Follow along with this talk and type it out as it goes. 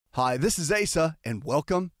Hi, this is Asa, and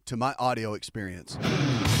welcome to my audio experience.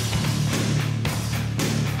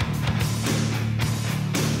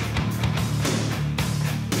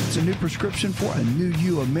 It's a new prescription for a new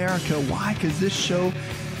you, America. Why? Because this show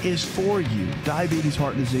is for you. Diabetes,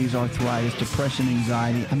 heart disease, arthritis, depression,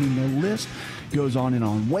 anxiety. I mean, the list goes on and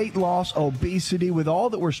on. Weight loss, obesity, with all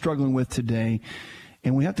that we're struggling with today.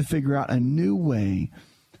 And we have to figure out a new way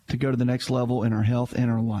to go to the next level in our health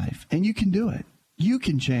and our life. And you can do it. You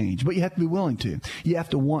can change, but you have to be willing to. You have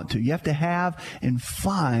to want to. You have to have and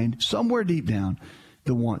find somewhere deep down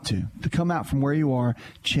the want to come out from where you are,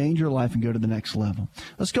 change your life, and go to the next level.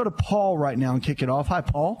 Let's go to Paul right now and kick it off. Hi,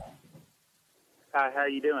 Paul. Hi, how are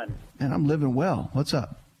you doing? And I'm living well. What's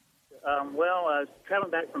up?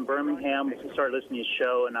 Traveling back from Birmingham, I started listening to your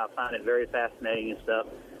show, and I find it very fascinating and stuff.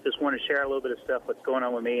 Just want to share a little bit of stuff that's going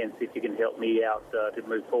on with me and see if you can help me out to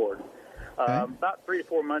move forward. Okay. About 3 to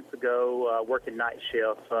 4 months ago, working night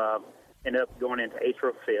shift, ended up going into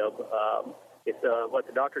atrial fib. What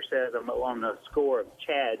the doctor says, I'm on the score of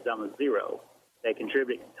CHADS, I'm a 0. They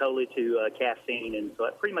contribute totally to caffeine, and so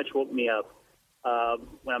that pretty much woke me up.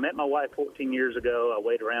 When I met my wife 14 years ago, I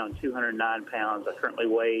weighed around 209 pounds. I currently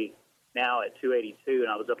weigh now at 282, and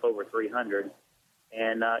I was up over 300.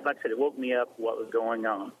 And like I said, it woke me up what was going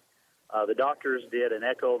on. The doctors did an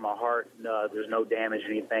echo of my heart. There's no damage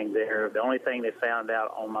or anything there. The only thing they found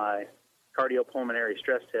out on my cardiopulmonary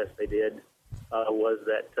stress test they did was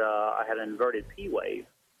that I had an inverted P wave.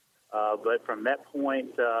 But from that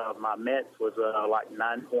point, my METs was like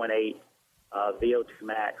 9.8. VO2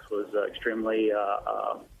 max was extremely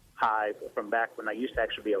high from back when I used to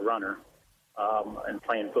actually be a runner and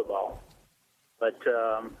playing football. But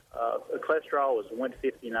cholesterol was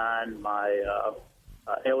 159. My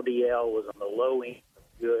LDL was on the low end,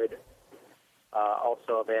 good.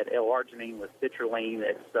 Also, I've had L-arginine with citrulline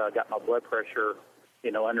that's got my blood pressure,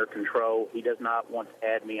 under control. He does not want to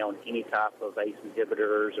add me on any type of ACE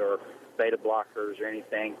inhibitors or beta blockers or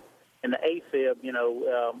anything. And the AFib,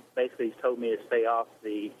 basically he's told me to stay off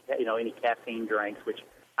the, any caffeine drinks, which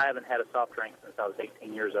I haven't had a soft drink since I was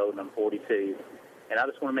 18 years old, and I'm 42. And I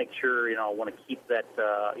just want to make sure, I want to keep that,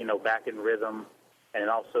 back in rhythm, and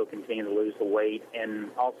also continue to lose the weight.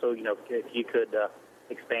 And also, if you could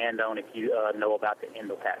expand on if you know about the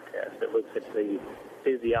endopath test. It looks at the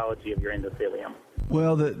physiology of your endothelium.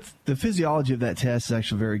 Well, the physiology of that test is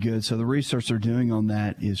actually very good. So the research they're doing on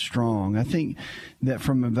that is strong. I think that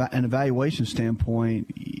from an evaluation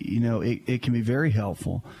standpoint, it can be very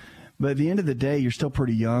helpful. But at the end of the day, you're still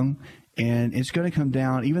pretty young, and it's going to come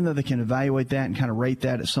down, even though they can evaluate that and kind of rate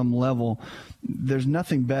that at some level, there's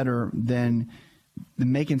nothing better than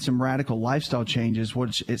making some radical lifestyle changes,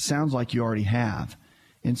 which it sounds like you already have.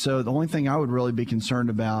 And so the only thing I would really be concerned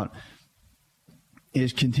about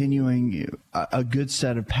is continuing a good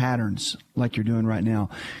set of patterns like you're doing right now.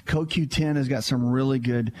 CoQ10 has got some really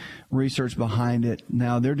good research behind it.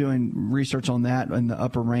 Now, they're doing research on that in the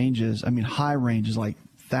upper ranges. I mean, high ranges like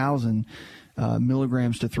 1,000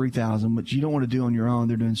 milligrams to 3,000, which you don't want to do on your own.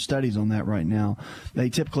 They're doing studies on that right now. They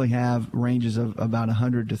typically have ranges of about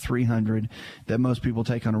 100 to 300 that most people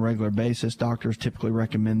take on a regular basis. Doctors typically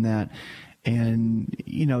recommend that. And,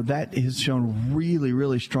 that has shown really,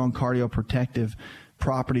 really strong cardioprotective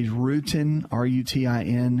properties. Rutin,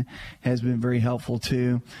 R-U-T-I-N, has been very helpful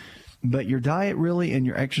too. But your diet really and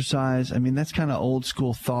your exercise, I mean, that's kind of old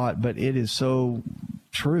school thought, but it is so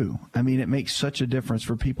true. I mean, it makes such a difference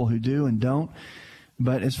for people who do and don't.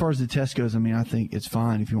 But as far as the test goes, I mean, I think it's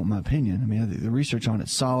fine if you want my opinion. I mean, the research on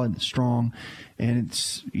it's solid, it's strong, and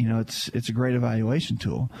it's a great evaluation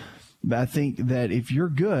tool. But I think that if you're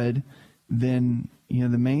good, then,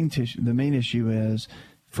 the main issue is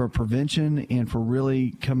for prevention and for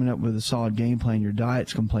really coming up with a solid game plan, your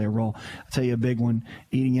diet's going to play a role. I'll tell you a big one,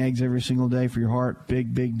 eating eggs every single day for your heart,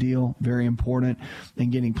 big deal, very important, and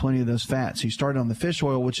getting plenty of those fats. So you started on the fish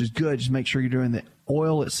oil, which is good. Just make sure you're doing the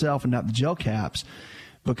oil itself and not the gel caps,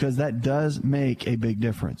 because that does make a big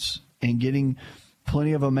difference. And getting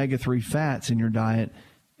plenty of omega-3 fats in your diet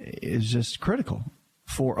is just critical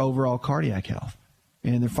for overall cardiac health.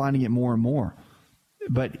 And they're finding it more and more.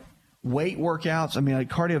 But weight workouts, I mean, like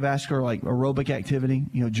cardiovascular, like aerobic activity,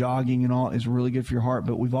 jogging and all is really good for your heart.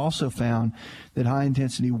 But we've also found that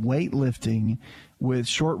high-intensity weightlifting with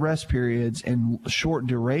short rest periods and short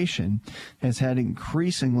duration has had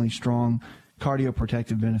increasingly strong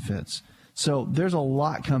cardioprotective benefits. So there's a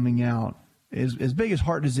lot coming out. As big as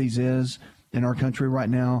heart disease is in our country right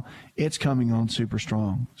now, it's coming on super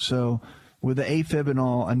strong. So with the AFib and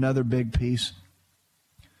all, another big piece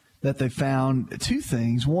that they found two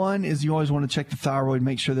things. One is you always want to check the thyroid,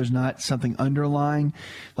 make sure there's not something underlying.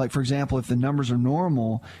 Like, for example, if the numbers are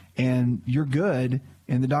normal and you're good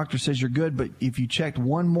and the doctor says you're good, but if you checked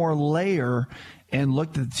one more layer and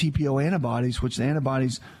looked at the TPO antibodies, which the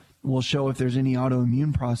antibodies will show if there's any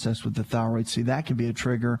autoimmune process with the thyroid, see, that can be a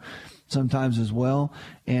trigger sometimes as well.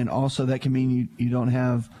 And also that can mean you don't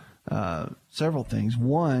have several things.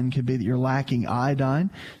 One could be that you're lacking iodine.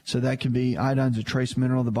 So that could be, iodine's a trace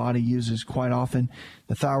mineral the body uses quite often.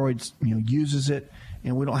 The thyroid, uses it,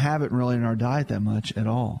 and we don't have it really in our diet that much at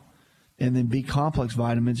all. And then B complex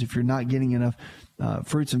vitamins, if you're not getting enough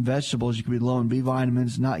fruits and vegetables, you could be low in B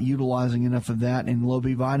vitamins, not utilizing enough of that, and low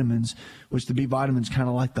B vitamins, which the B vitamins kind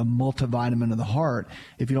of like the multivitamin of the heart.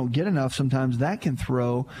 If you don't get enough, sometimes that can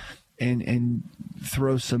throw and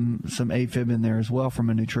throw some AFib in there as well from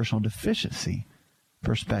a nutritional deficiency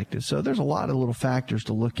perspective. So there's a lot of little factors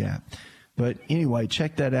to look at. But anyway,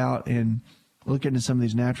 check that out and look into some of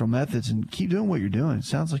these natural methods and keep doing what you're doing. It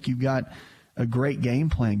sounds like you've got a great game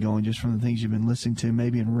plan going just from the things you've been listening to,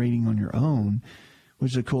 maybe and reading on your own,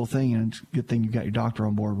 which is a cool thing, and it's a good thing you've got your doctor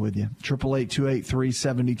on board with you.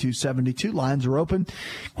 888-283-7272. Lines are open.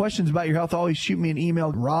 Questions about your health, always shoot me an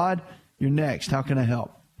email. Rod, you're next. How can I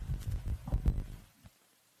help?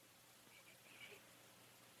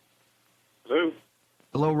 Hello.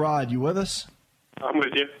 Hello, Rod. You with us? I'm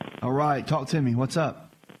with you. All right. Talk to me. What's up?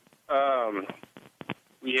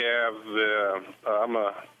 We have I'm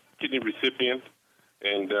a kidney recipient,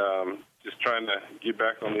 and just trying to get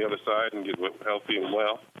back on the other side and get healthy and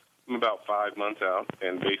well. I'm about 5 months out,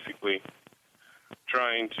 and basically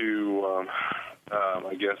trying to,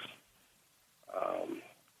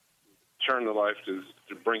 turn the life to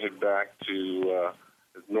bring it back to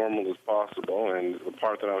as normal as possible. And the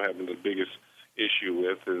part that I'm having the biggest issue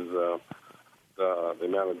with is the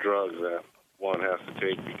amount of drugs that one has to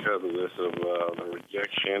take because of this, of the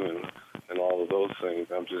rejection and all of those things.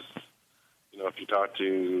 I'm just, if you talk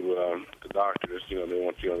to the doctors, they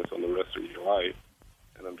want you on this on the rest of your life.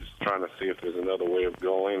 And I'm just trying to see if there's another way of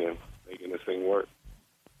going and making this thing work.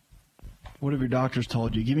 What have your doctors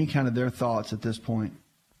told you? Give me kind of their thoughts at this point.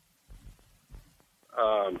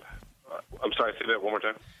 I'm sorry, say that one more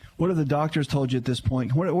time. What have the doctors told you at this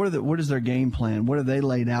point? What is their game plan? What have they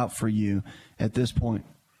laid out for you at this point?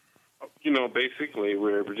 Basically,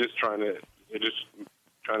 we're just trying to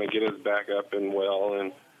get us back up and well,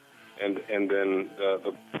 and then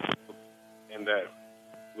and that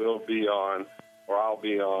we'll be on, or I'll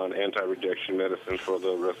be on anti-rejection medicine for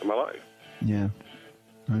the rest of my life. Yeah,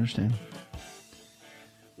 I understand.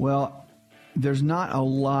 Well, there's not a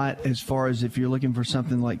lot as far as if you're looking for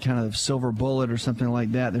something like kind of silver bullet or something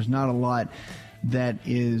like that. There's not a lot that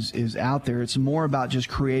is out there. It's more about just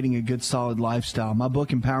creating a good, solid lifestyle. My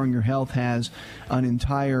book, Empowering Your Health, has an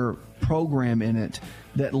entire program in it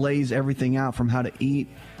that lays everything out from how to eat,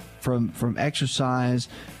 from exercise,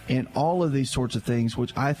 and all of these sorts of things,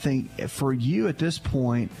 which I think for you at this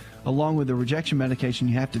point, along with the rejection medication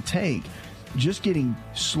you have to take, just getting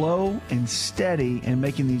slow and steady and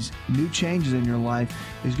making these new changes in your life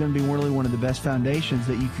is going to be really one of the best foundations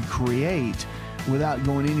that you could create without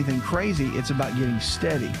going anything crazy. It's about getting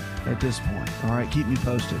steady at this point. All right, keep me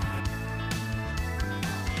posted.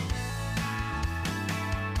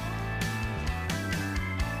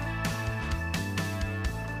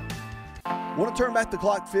 Want to turn back the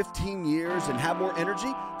clock 15 years and have more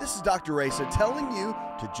energy? This is Dr. Raisa telling you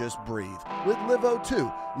to just breathe with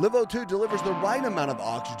LiveO2. LiveO2 delivers the right amount of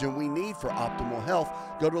oxygen we need for optimal health.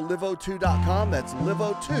 Go to liveO2.com. That's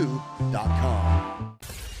liveO2.com.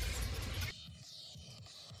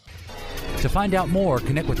 To find out more,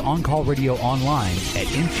 connect with On Call Radio online at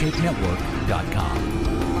InShapeNetwork.com.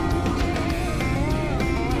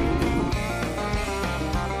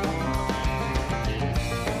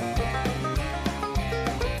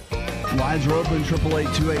 Lines are open,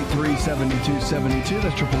 888-283-7272.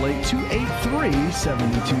 That's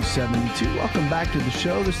 888-283-7272. Welcome back to the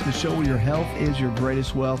show. This is the show where your health is your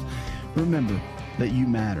greatest wealth. Remember that you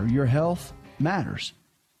matter. Your health matters.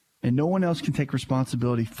 And no one else can take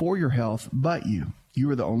responsibility for your health but you.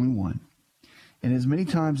 You are the only one. And as many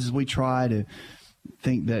times as we try to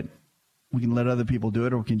think that we can let other people do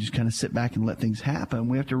it or we can just kind of sit back and let things happen,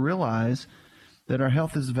 we have to realize that our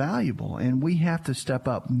health is valuable, and we have to step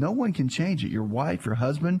up. No one can change it. Your wife, your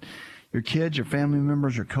husband, your kids, your family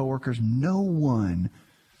members, your coworkers, no one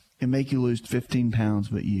can make you lose 15 pounds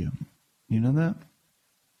but you. You know that?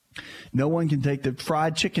 No one can take the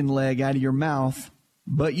fried chicken leg out of your mouth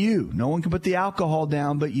but you. No one can put the alcohol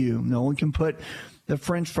down but you. No one can put the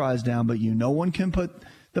French fries down but you. No one can put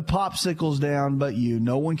the popsicles down but you.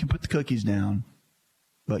 No one can put the cookies down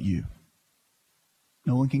but you.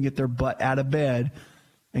 No one can get their butt out of bed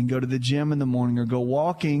and go to the gym in the morning or go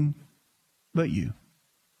walking but you.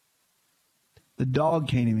 The dog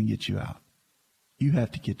can't even get you out. You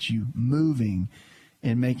have to get you moving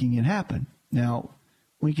and making it happen. Now,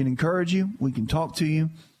 we can encourage you. We can talk to you.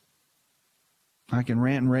 I can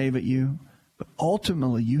rant and rave at you. But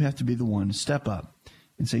ultimately, you have to be the one to step up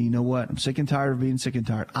and say, you know what? I'm sick and tired of being sick and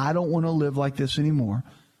tired. I don't want to live like this anymore.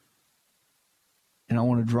 And I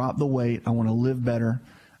want to drop the weight. I want to live better.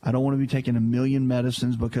 I don't want to be taking 1 million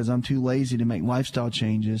medicines because I'm too lazy to make lifestyle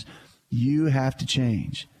changes. You have to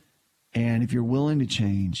change. And if you're willing to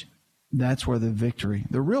change, that's where the victory,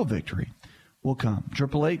 the real victory, will come.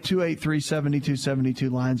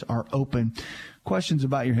 888-283-7272 lines are open. Questions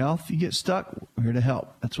about your health, you get stuck, we're here to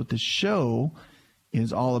help. That's what this show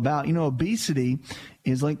is all about. You know, obesity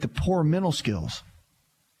is linked to poor mental skills.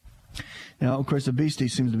 Now, of course, obesity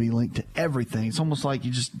seems to be linked to everything. It's almost like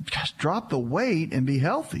you just drop the weight and be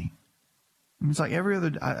healthy. I mean, it's like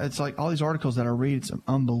it's like all these articles that I read, it's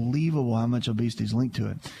unbelievable how much obesity is linked to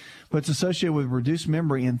it. But it's associated with reduced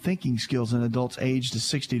memory and thinking skills in adults aged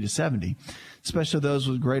 60 to 70, especially those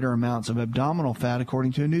with greater amounts of abdominal fat,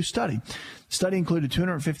 according to a new study. The study included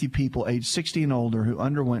 250 people aged 60 and older who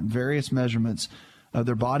underwent various measurements of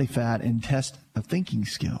their body fat and tests of thinking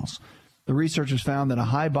skills. The researchers found that a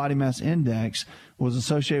high body mass index was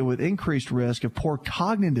associated with increased risk of poor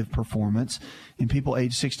cognitive performance in people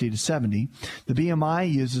aged 60 to 70. The BMI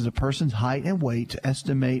uses a person's height and weight to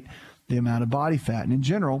estimate the amount of body fat. And in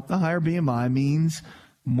general, a higher BMI means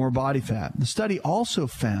more body fat. The study also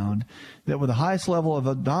found that with the highest level of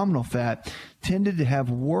abdominal fat tended to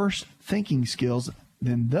have worse thinking skills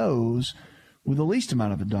than those with the least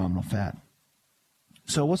amount of abdominal fat.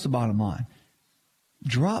 So what's the bottom line?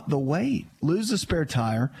 Drop the weight, lose the spare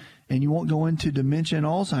tire, and you won't go into dementia and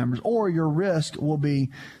Alzheimer's, or your risk will be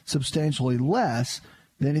substantially less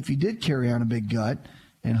than if you did carry on a big gut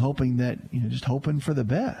and hoping that, just hoping for the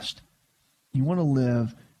best. You want to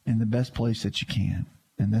live in the best place that you can,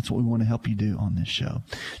 and that's what we want to help you do on this show.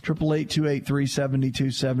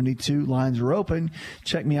 888-283-7272. Lines are open.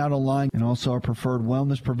 Check me out online, and also our preferred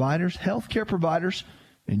wellness providers, healthcare providers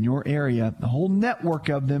in your area, the whole network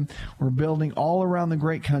of them we're building all around the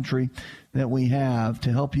great country that we have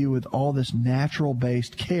to help you with all this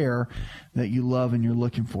natural-based care that you love and you're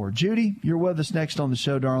looking for. Judy, you're with us next on the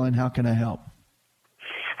show, darling. How can I help?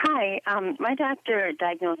 Hi. My doctor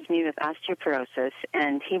diagnosed me with osteoporosis,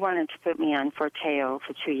 and he wanted to put me on Forteo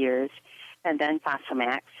for 2 years and then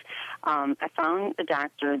Fosamax. I found a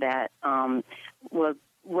doctor that will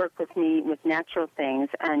work with me with natural things,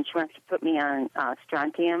 and she wants to put me on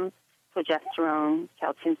strontium, progesterone,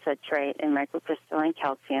 calcium citrate, and microcrystalline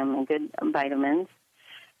calcium and good vitamins.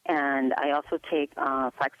 And I also take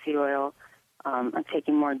flaxseed oil. I'm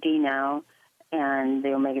taking more D now, and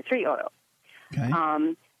the omega-3 oil. Okay.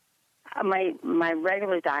 My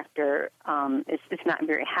regular doctor is not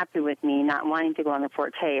very happy with me not wanting to go on the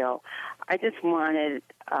Forteo. I just wanted,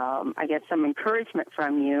 some encouragement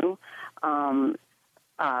from you.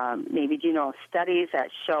 Maybe do you know studies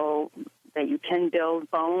that show that you can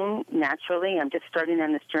build bone naturally? I'm just starting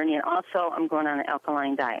on this journey, and also I'm going on an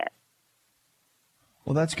alkaline diet.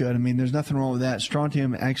 Well, that's good. I mean, there's nothing wrong with that.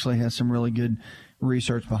 Strontium actually has some really good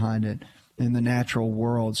research behind it in the natural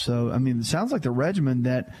world. So, I mean, it sounds like the regimen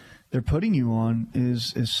that they're putting you on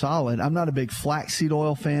is solid. I'm not a big flaxseed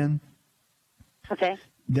oil fan. Okay.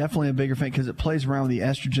 Definitely a bigger fan because it plays around with the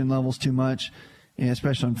estrogen levels too much, and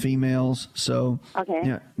especially on females. So,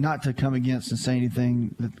 okay. Not to come against and say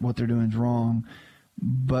anything that what they're doing is wrong,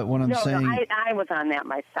 but what I'm saying... No, I was on that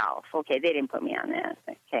myself. Okay, they didn't put me on that.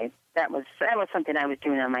 Okay, that was something I was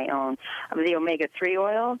doing on my own. The omega-3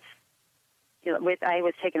 oils, I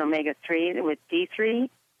was taking omega-3 with D3,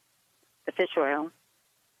 the fish oil.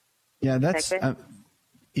 Yeah, that's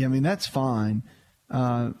that's fine.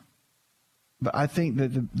 But I think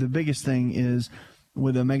that the biggest thing is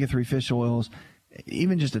with omega-3 fish oils,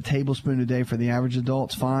 even just a tablespoon a day for the average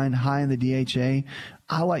adult's fine. High in the DHA.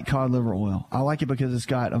 I like cod liver oil. I like it because it's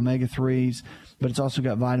got omega-3s, but it's also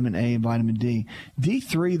got vitamin A and vitamin D.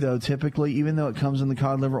 D3, though, typically, even though it comes in the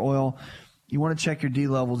cod liver oil, you want to check your D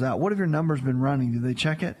levels out. What have your numbers been running? Do they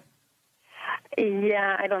check it?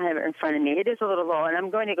 Yeah, I don't have it in front of me. It is a little low, and I'm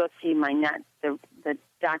going to go see the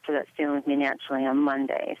doctor that's dealing with me naturally on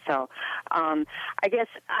Monday. So I guess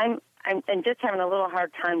I'm just having a little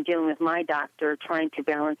hard time dealing with my doctor trying to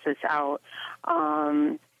balance this out.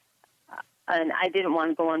 And I didn't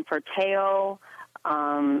want to go on Forteo.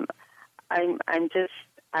 I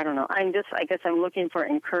guess I'm looking for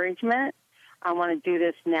encouragement. I want to do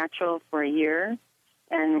this natural for a year.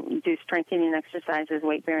 and do strengthening exercises,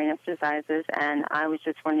 weight-bearing exercises, and I was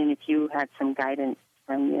just wondering if you had some guidance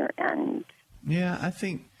from your end. Yeah, I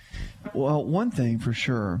think, well, one thing for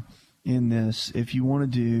sure in this, if you want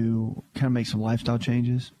to do kind of make some lifestyle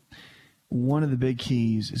changes, one of the big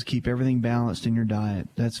keys is keep everything balanced in your diet.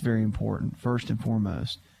 That's very important, first and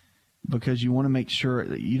foremost, because you want to make sure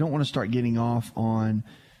that you don't want to start getting off on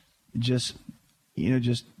just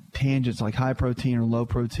tangents like high protein or low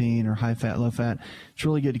protein or high fat, low fat. It's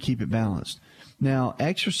really good to keep it balanced. Now,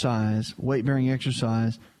 exercise, weight-bearing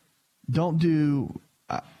exercise,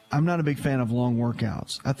 I'm not a big fan of long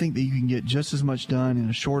workouts. I think that you can get just as much done in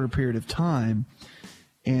a shorter period of time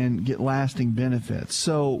and get lasting benefits.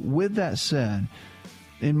 So with that said,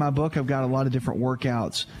 in my book, I've got a lot of different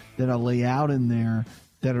workouts that I lay out in there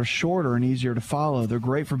that are shorter and easier to follow. They're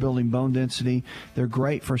great for building bone density. They're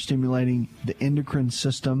great for stimulating the endocrine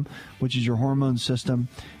system, which is your hormone system.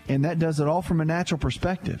 And that does it all from a natural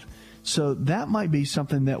perspective. So that might be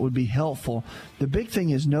something that would be helpful. The big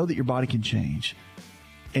thing is know that your body can change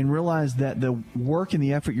and realize that the work and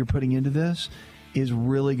the effort you're putting into this is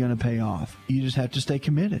really going to pay off. You just have to stay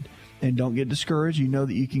committed and don't get discouraged. You know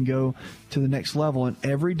that you can go to the next level, and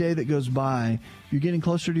every day that goes by, you're getting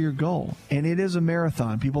closer to your goal. And it is a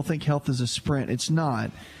marathon. People think health is a sprint. It's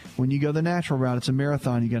not. When you go the natural route, it's a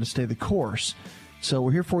marathon. You got to stay the course. So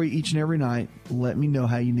we're here for you each and every night. Let me know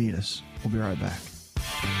how you need us. We'll be right back.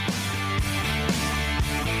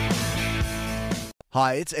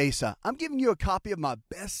 Hi, it's Asa. I'm giving you a copy of my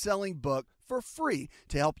best-selling book for free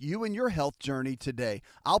to help you in your health journey today.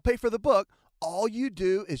 I'll pay for the book. All you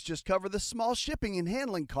do is just cover the small shipping and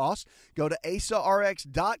handling costs. Go to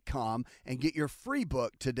asarx.com and get your free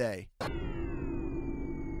book today.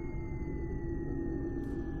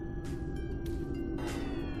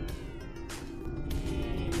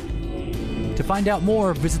 To find out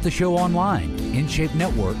more, visit the show online,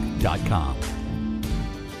 InShapeNetwork.com.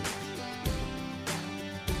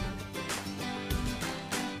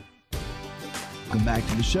 Welcome back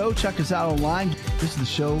to the show. Check us out online. This is the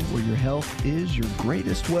show where your health is your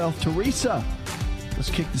greatest wealth. Teresa, let's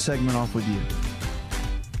kick the segment off with you.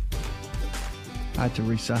 Hi,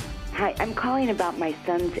 Teresa. Hi, I'm calling about my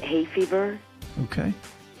son's hay fever. Okay.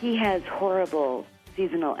 He has horrible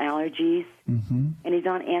seasonal allergies, and he's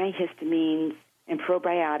on antihistamines and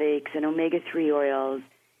probiotics and omega-3 oils,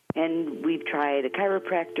 and we've tried a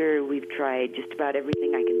chiropractor, we've tried just about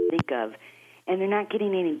everything I can think of, and they're not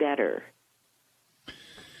getting any better.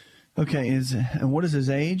 Okay, and what is his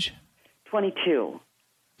age? 22.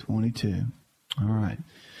 22. All right.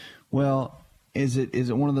 Well, is it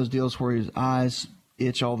one of those deals where his eyes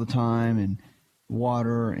itch all the time and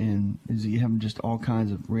water, and is he having just all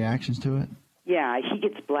kinds of reactions to it? Yeah, he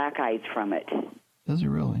gets black eyes from it. Does he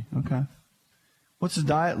really? Okay. What's his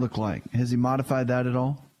diet look like? Has he modified that at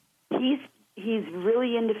all? He's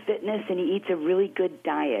really into fitness, and he eats a really good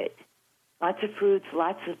diet. Lots of fruits,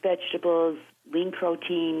 lots of vegetables, lean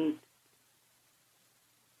protein.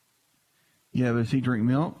 Yeah, but does he drink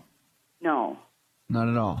milk? No. Not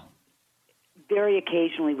at all. Very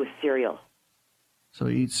occasionally with cereal. So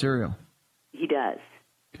he eats cereal? He does.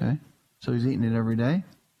 Okay. So he's eating it every day?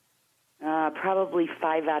 Probably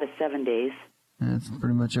 5 out of 7 days. That's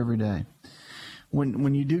pretty much every day.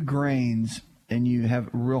 When you do grains and you have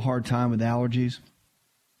a real hard time with allergies,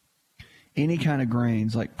 any kind of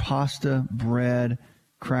grains like pasta, bread,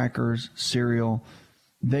 crackers, cereal,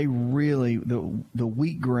 they really, the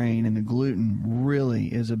wheat grain and the gluten really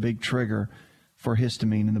is a big trigger for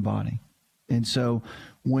histamine in the body. And so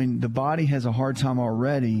when the body has a hard time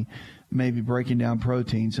already maybe breaking down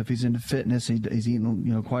protein, so if he's into fitness, he's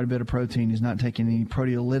eating quite a bit of protein, he's not taking any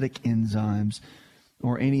proteolytic enzymes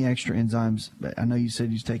or any extra enzymes. I know you said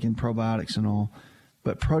he's taking probiotics and all,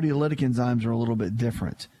 but proteolytic enzymes are a little bit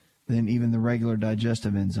different than even the regular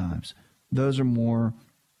digestive enzymes. Those are more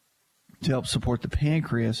to help support the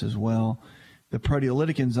pancreas as well. The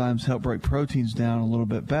proteolytic enzymes help break proteins down a little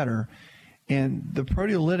bit better. And the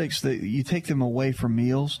proteolytics, you take them away from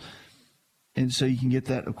meals, and so you can get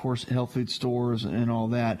that, of course, at health food stores and all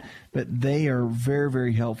that. But they are very,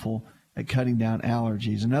 very helpful at cutting down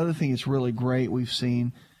allergies. Another thing that's really great we've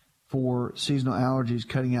seen for seasonal allergies,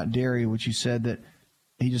 cutting out dairy, which you said that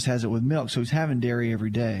he just has it with milk. So he's having dairy every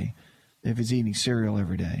day if he's eating cereal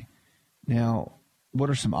every day. Now, what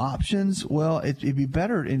are some options? Well, it'd be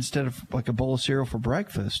better instead of like a bowl of cereal for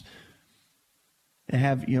breakfast, to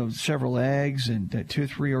have several eggs and 2 or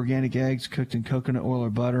 3 organic eggs cooked in coconut oil or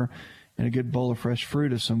butter, and a good bowl of fresh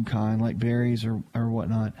fruit of some kind, like berries or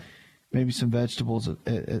whatnot. Maybe some vegetables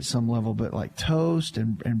at some level, but like toast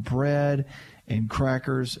and bread and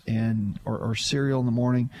crackers or cereal in the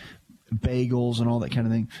morning. bagels and all that kind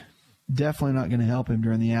of thing, definitely not going to help him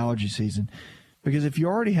during the allergy season. Because if you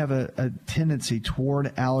already have a tendency toward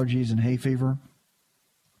allergies and hay fever,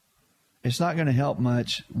 it's not going to help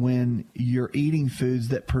much when you're eating foods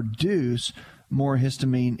that produce more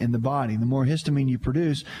histamine in the body. The more histamine you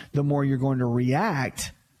produce, the more you're going to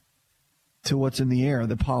react to what's in the air,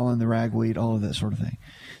 the pollen, the ragweed, all of that sort of thing.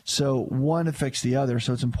 So one affects the other.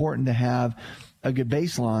 So it's important to have a good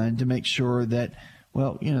baseline to make sure that,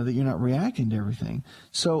 well, that you're not reacting to everything.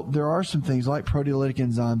 So there are some things like proteolytic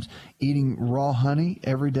enzymes, eating raw honey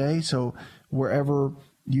every day. So wherever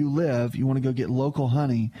you live, you want to go get local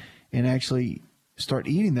honey and actually start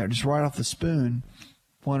eating that just right off the spoon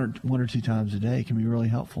one or two times a day can be really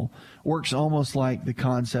helpful. Works almost like the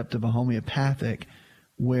concept of a homeopathic,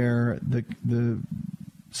 where the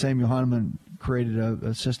Samuel Hahnemann created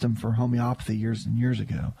a system for homeopathy years and years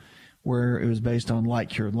ago, where it was based on like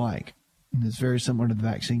cured like. And it's very similar to the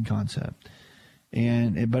vaccine concept.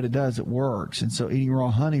 But it works. And so eating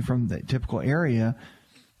raw honey from the typical area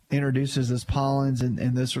introduces those pollens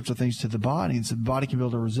and those sorts of things to the body, and so the body can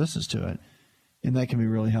build a resistance to it, and that can be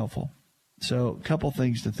really helpful. So a couple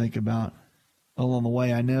things to think about along the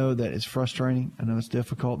way. I know that it's frustrating. I know it's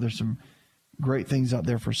difficult. There's some great things out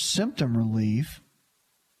there for symptom relief,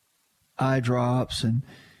 eye drops and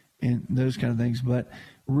those kind of things. But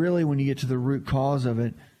really, when you get to the root cause of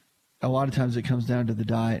it, a lot of times it comes down to the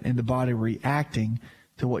diet and the body reacting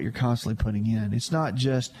to what you're constantly putting in. It's not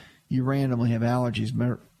just you randomly have allergies.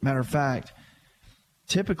 Matter of fact,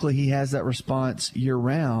 typically he has that response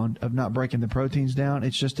year-round of not breaking the proteins down.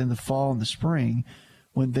 It's just in the fall and the spring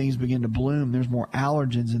when things begin to bloom, there's more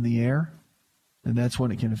allergens in the air, and that's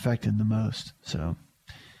when it can affect him the most. So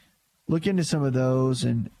look into some of those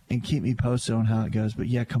and keep me posted on how it goes. But,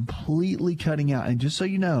 yeah, completely cutting out. And just so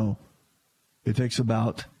you know, it takes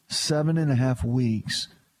about 7.5 weeks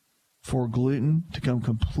for gluten to come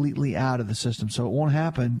completely out of the system. So it won't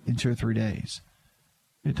happen in 2 or 3 days.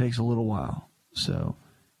 It takes a little while. So,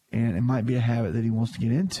 and it might be a habit that he wants to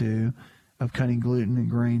get into of cutting gluten and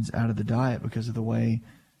grains out of the diet because of the way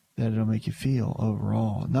that it'll make you feel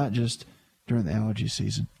overall, not just during the allergy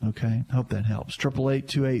season. Okay? Hope that helps.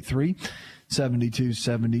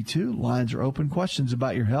 888-283-7272. Lines are open. Questions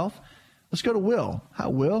about your health? Let's go to Will. Hi,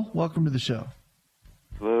 Will. Welcome to the show.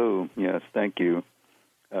 Hello. Yes, thank you.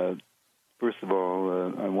 First of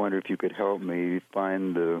all, I wonder if you could help me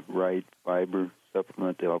find the right fiber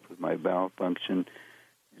supplement to help with my bowel function.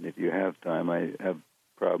 And if you have time, I have a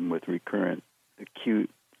problem with recurrent acute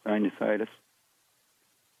sinusitis.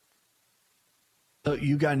 So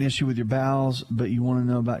you got an issue with your bowels, but you want to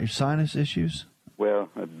know about your sinus issues? Well,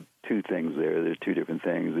 two things there. There's two different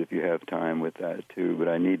things if you have time with that, too. But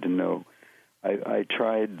I need to know. I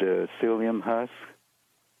tried psyllium husk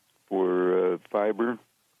for fiber,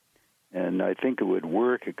 and I think it would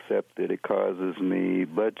work, except that it causes me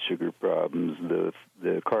blood sugar problems.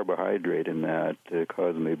 The carbohydrate in that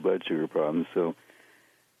causes me blood sugar problems. So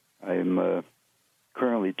I'm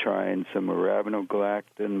currently trying some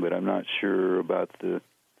arabinogalactin, but I'm not sure about the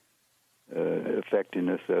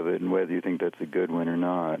effectiveness of it and whether you think that's a good one or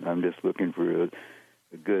not. I'm just looking for a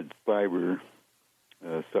good fiber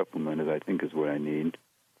supplement, as I think is what I need,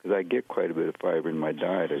 because I get quite a bit of fiber in my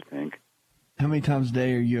diet, I think. How many times a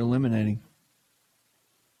day are you eliminating?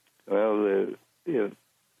 Well, it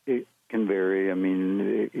can vary. I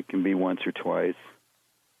mean, it can be once or twice.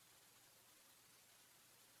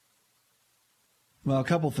 Well, a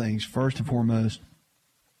couple things. First and foremost,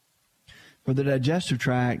 for the digestive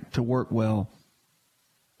tract to work well,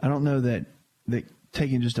 I don't know that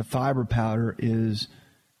taking just a fiber powder is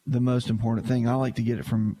the most important thing. I like to get it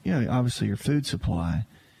from, obviously your food supply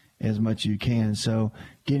as much as you can. So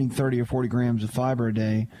getting 30 or 40 grams of fiber a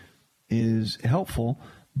day is helpful.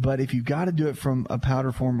 But if you've got to do it from a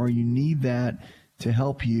powder form or you need that to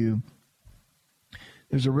help you,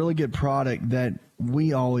 there's a really good product that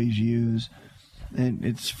we always use, and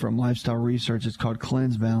it's from Lifestyle Research. It's called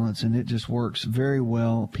Cleanse Balance, and it just works very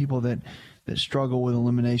well. People that struggle with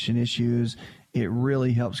elimination issues, it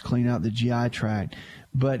really helps clean out the GI tract.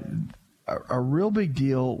 But a real big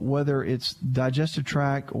deal, whether it's digestive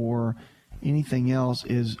tract or anything else,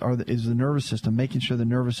 is the nervous system, making sure the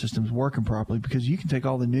nervous system's working properly, because you can take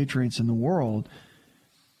all the nutrients in the world,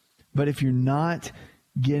 but if you're not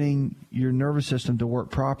getting your nervous system to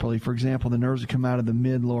work properly, for example, the nerves that come out of the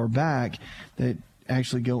mid-lower back that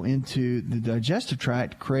actually go into the digestive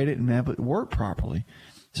tract, create it and have it work properly.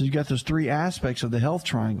 So you've got those three aspects of the health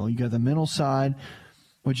triangle. You've got the mental side,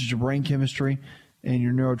 which is your brain chemistry and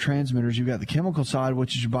your neurotransmitters. You've got the chemical side,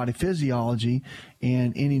 which is your body physiology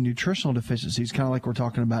and any nutritional deficiencies, kind of like we're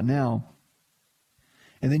talking about now.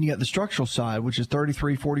 And then you got the structural side, which is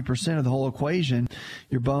 40% of the whole equation,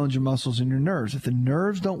 your bones, your muscles, and your nerves. If the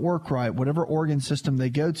nerves don't work right, whatever organ system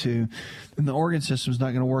they go to, then the organ system is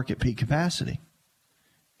not going to work at peak capacity.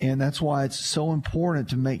 And that's why it's so important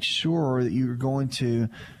to make sure that you're going to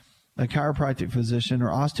a chiropractic physician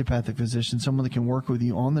or osteopathic physician, someone that can work with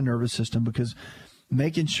you on the nervous system, because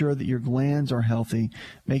making sure that your glands are healthy,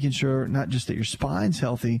 making sure not just that your spine's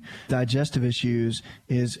healthy, digestive issues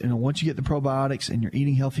is, once you get the probiotics and you're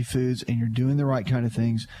eating healthy foods and you're doing the right kind of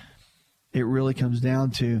things, it really comes down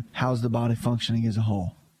to how's the body functioning as a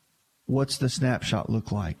whole. What's the snapshot look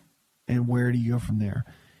like? And where do you go from there?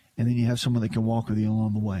 And then you have someone that can walk with you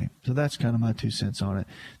along the way. So that's kind of my 2 cents on it.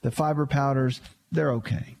 The fiber powders, they're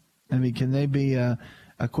okay. I mean, can they be a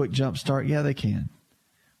quick jump start? Yeah, they can.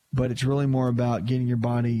 But it's really more about getting your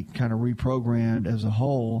body kind of reprogrammed as a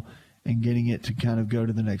whole and getting it to kind of go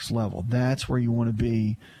to the next level. That's where you want to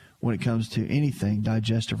be when it comes to anything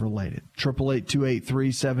digestive related.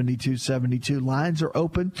 888-283-7272. Lines are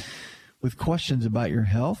open with questions about your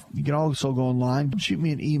health. You can also go online, shoot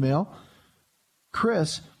me an email.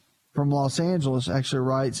 Chris from Los Angeles actually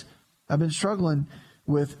writes, I've been struggling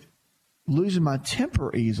with losing my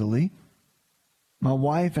temper easily. My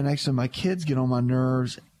wife and actually my kids get on my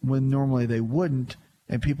nerves when normally they wouldn't,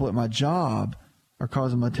 and people at my job are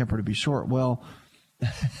causing my temper to be short. Well,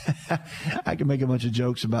 I can make a bunch of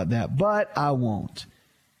jokes about that, but I won't.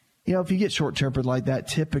 If you get short-tempered like that,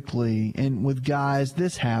 typically, and with guys,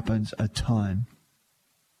 this happens a ton.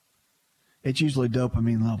 It's usually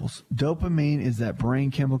dopamine levels. Dopamine is that brain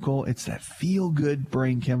chemical. It's that feel-good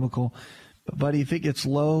brain chemical. But, buddy, if it gets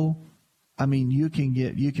low, I mean, you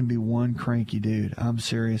can be one cranky dude. I'm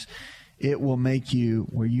serious. It will make you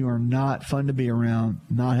where you are not fun to be around,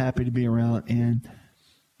 not happy to be around, and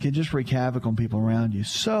can just wreak havoc on people around you.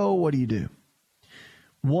 So what do?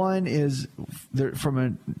 One is, from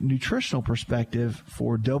a nutritional perspective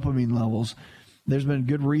for dopamine levels, there's been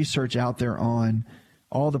good research out there on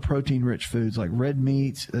all the protein-rich foods like red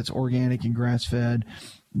meats, that's organic and grass-fed.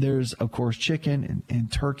 There's, of course, chicken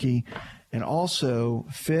and turkey, and also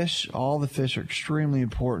fish. All the fish are extremely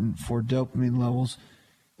important for dopamine levels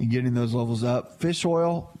and getting those levels up. Fish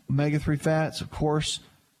oil, omega-3 fats, of course,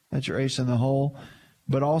 that's your ace in the hole.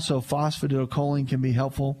 But also phosphatidylcholine can be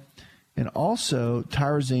helpful. And also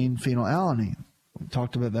tyrosine phenylalanine. We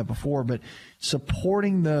talked about that before, but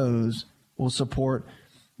supporting those will support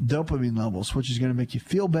dopamine levels, which is going to make you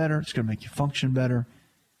feel better. It's going to make you function better.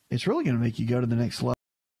 It's really going to make you go to the next level.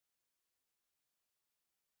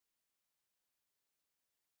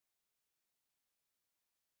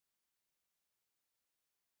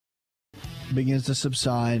 Begins to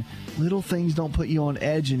subside. Little things don't put you on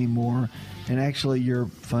edge anymore, and actually you're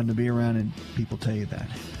fun to be around, and people tell you that.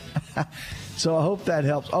 So I hope that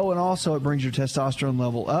helps. Oh, and also it brings your testosterone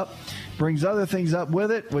level up, brings other things up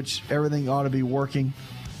with it, which everything ought to be working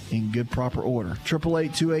in good, proper order.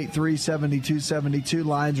 888-283-7272.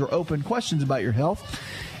 Lines are open. Questions about your health.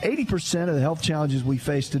 80% of the health challenges we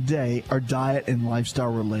face today are diet and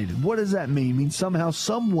lifestyle related. What does that mean? It means somehow,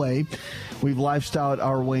 some way, we've lifestyled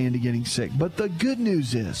our way into getting sick. But the good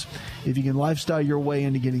news is, if you can lifestyle your way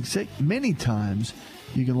into getting sick, many times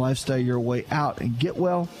you can lifestyle your way out and get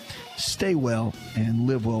well, stay well, and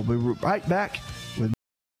live well. We'll be right back with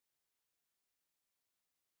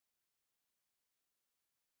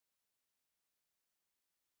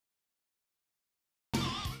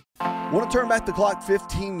Want to turn back the clock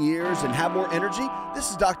 15 years and have more energy? This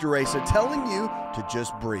is Dr. Raisa telling you to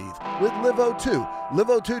just breathe with LiveO2.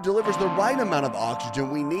 LiveO2 delivers the right amount of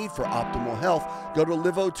oxygen we need for optimal health. Go to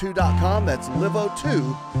liveO2.com. That's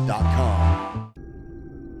liveO2.com.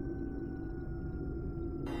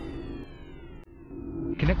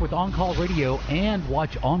 Connect with On Call Radio and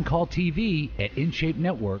watch On Call TV at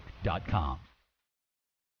InShapeNetwork.com.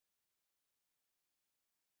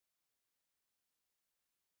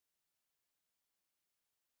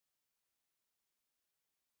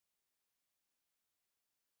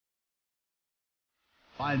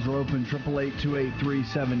 Lines are open,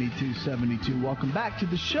 888-283-7272. Welcome back to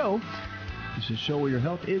the show. This is a show where your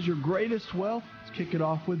health is your greatest wealth. Let's kick it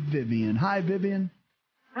off with Vivian. Hi, Vivian.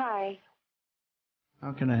 Hi.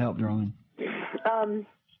 How can I help, darling?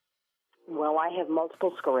 Well, I have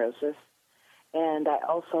multiple sclerosis, and I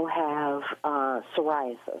also have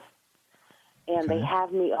psoriasis. And they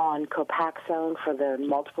have me on Copaxone for the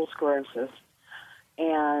multiple sclerosis,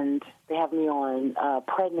 and they have me on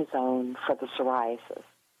prednisone for the psoriasis.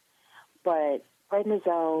 But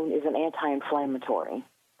prednisone is an anti-inflammatory.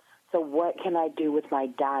 So what can I do with my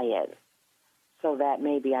diet so that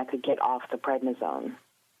maybe I could get off the prednisone?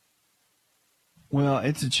 Well,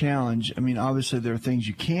 it's a challenge. I mean, obviously there are things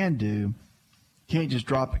you can do. You can't just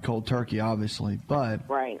drop it cold turkey, obviously. But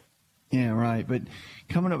Right. yeah, right. But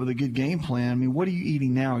coming up with a good game plan. I mean, what are you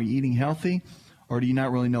eating now? Are you eating healthy, or do you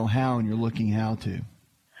not really know how and you're looking how to?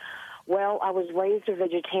 Well, I was raised a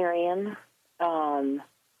vegetarian, and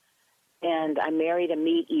I married a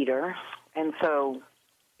meat eater, and so,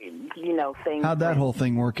 things. How'd that whole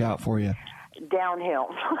thing work out for you? Downhill.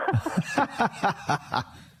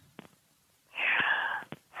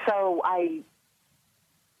 So I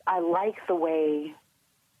like the way,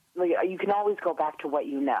 you can always go back to what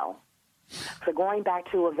you know. So going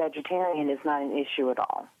back to a vegetarian is not an issue at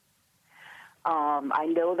all. I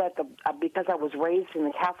know that because I was raised in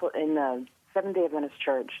the Seventh-day Adventist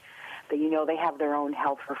Church, that they have their own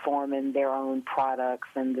health reform and their own products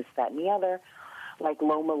and this, that, and the other, like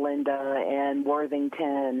Loma Linda and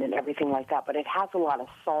Worthington and everything like that. But it has a lot of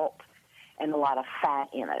salt and a lot of fat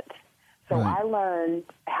in it. So I learned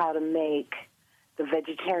how to make the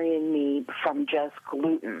vegetarian meat from just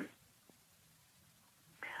gluten.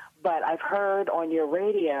 But I've heard on your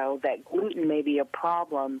radio that gluten may be a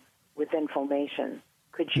problem with inflammation.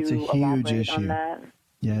 Could you elaborate on that?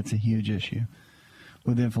 Yeah, it's a huge issue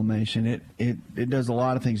with inflammation. It does a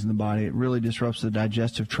lot of things in the body. It really disrupts the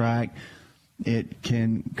digestive tract. It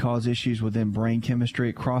can cause issues within brain chemistry.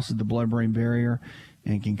 It crosses the blood-brain barrier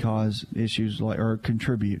and can cause issues or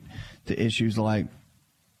contribute to issues like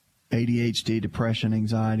ADHD, depression,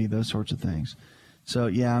 anxiety, those sorts of things. So,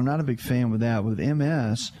 yeah, I'm not a big fan with that. With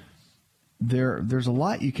MS, there's a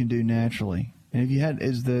lot you can do naturally. And if you had,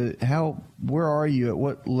 where are you? At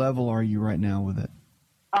what level are you right now with it?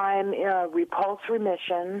 I'm in a repulse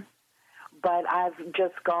remission, but I've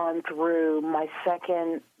just gone through my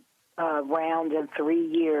second round in 3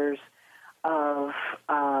 years of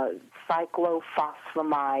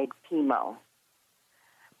cyclophosphamide chemo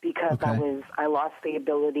because I lost the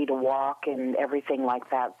ability to walk and everything like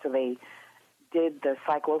that. So they did the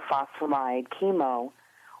cyclophosphamide chemo,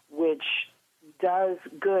 which does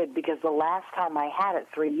good because the last time I had it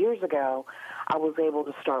 3 years ago, I was able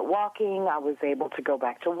to start walking, I was able to go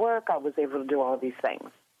back to work, I was able to do all these things.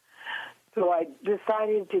 So I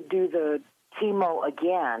decided to do the chemo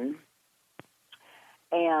again,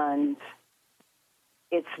 and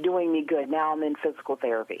it's doing me good. Now I'm in physical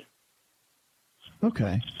therapy.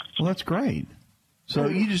 Okay. Well, that's great. So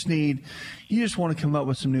you just want to come up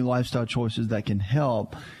with some new lifestyle choices that can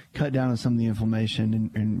help cut down on some of the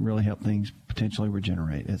inflammation and really help things potentially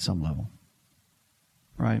regenerate at some level.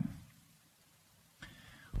 Right?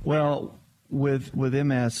 Well, with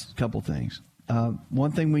MS, a couple things.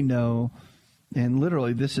 One thing we know, and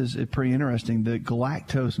literally this is pretty interesting, the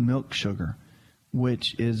galactose milk sugar,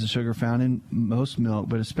 which is a sugar found in most milk,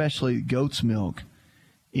 but especially goat's milk,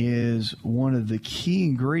 is one of the key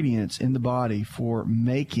ingredients in the body for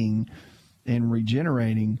making and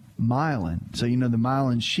regenerating myelin. So, the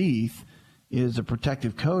myelin sheath is a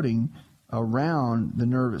protective coating around the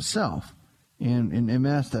nerve itself. And in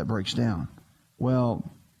MS, that breaks down. Well,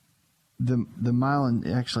 the myelin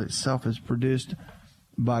actually itself is produced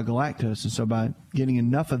by galactose. And so by getting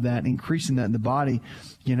enough of that, increasing that in the body,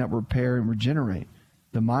 you can help repair and regenerate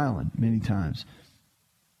the myelin many times.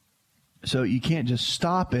 So you can't just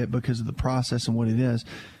stop it because of the process and what it is,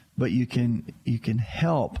 but you can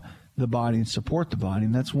help the body and support the body.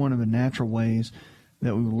 And that's one of the natural ways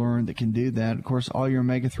that we've learned that can do that. Of course, all your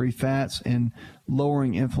omega-3 fats and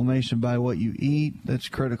lowering inflammation by what you eat, that's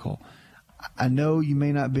critical. I know you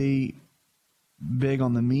may not be big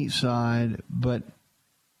on the meat side, but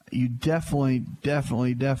you definitely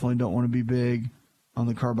don't want to be big on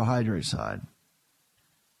the carbohydrate side.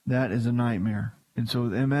 That is a nightmare. And so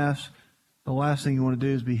with MS, the last thing you want to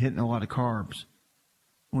do is be hitting a lot of carbs.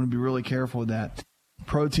 You want to be really careful with that.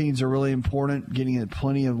 Proteins are really important, getting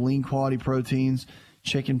plenty of lean quality proteins,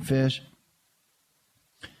 chicken, fish.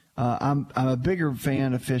 I'm a bigger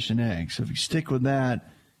fan of fish and eggs. So if you stick with that,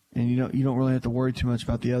 and you don't really have to worry too much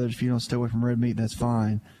about the others. If you don't stay away from red meat, that's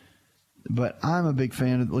fine. But I'm a big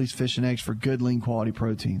fan of at least fish and eggs for good lean quality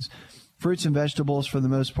proteins. Fruits and vegetables for the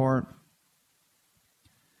most part,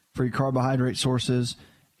 for your carbohydrate sources,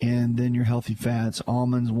 and then your healthy fats,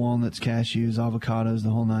 almonds, walnuts, cashews, avocados, the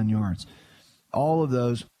whole 9 yards. All of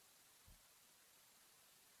those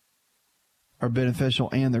are beneficial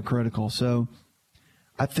and they're critical. So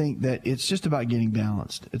I think that it's just about getting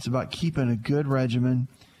balanced. It's about keeping a good regimen.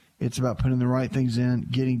 It's about putting the right things in,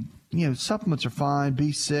 getting, supplements are fine,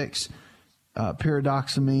 B6,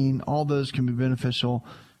 pyridoxamine, all those can be beneficial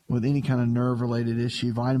with any kind of nerve-related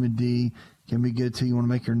issue. Vitamin D can be good too. You want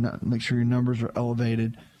to make sure your numbers are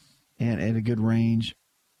elevated and at a good range.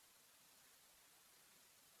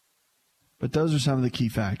 But those are some of the key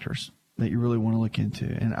factors that you really want to look into.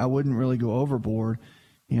 And I wouldn't really go overboard.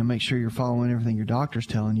 Make sure you're following everything your doctor's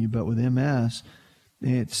telling you. But with MS,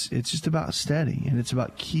 it's just about steady, and it's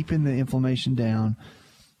about keeping the inflammation down,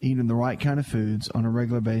 eating the right kind of foods on a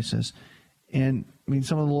regular basis. And,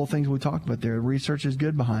 some of the little things we talked about there, research is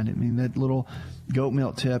good behind it. That little goat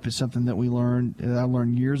milk tip is something that I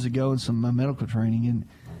learned years ago in some of my medical training,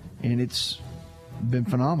 and it's been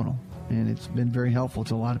phenomenal. And it's been very helpful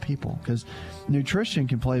to a lot of people because nutrition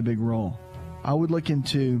can play a big role. I would look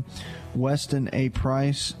into Weston A.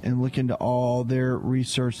 Price and look into all their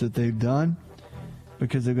research that they've done,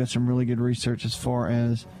 because they've got some really good research as far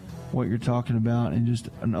as what you're talking about and just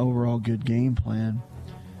an overall good game plan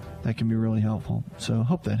that can be really helpful. So I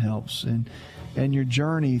hope that helps. And your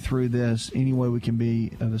journey through this, any way we can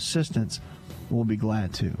be of assistance, we'll be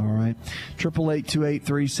glad to. All right.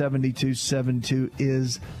 888-283-7272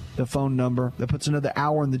 is the phone number. That puts another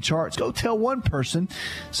hour in the charts. Go tell one person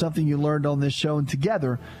something you learned on this show, and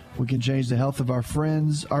together we can change the health of our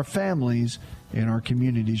friends, our families, and our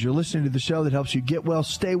communities. You're listening to the show that helps you get well,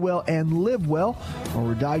 stay well, and live well, or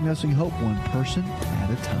we're diagnosing hope one person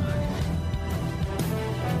at a time.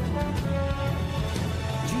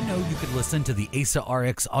 Did you know you could listen to the ASA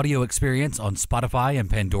RX audio experience on Spotify and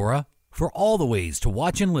Pandora? For all the ways to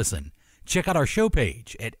watch and listen, check out our show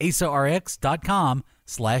page at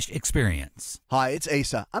asarx.com/experience. Hi, it's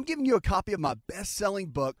Asa. I'm giving you a copy of my best-selling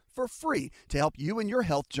book for free to help you in your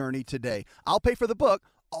health journey today. I'll pay for the book.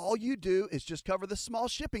 All you do is just cover the small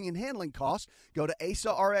shipping and handling costs. Go to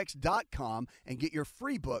asarx.com and get your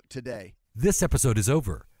free book today. This episode is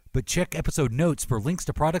over, but check episode notes for links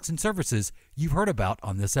to products and services you've heard about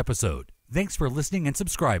on this episode. Thanks for listening and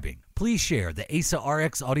subscribing. Please share the ASA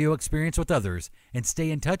RX audio experience with others and stay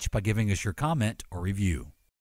in touch by giving us your comment or review.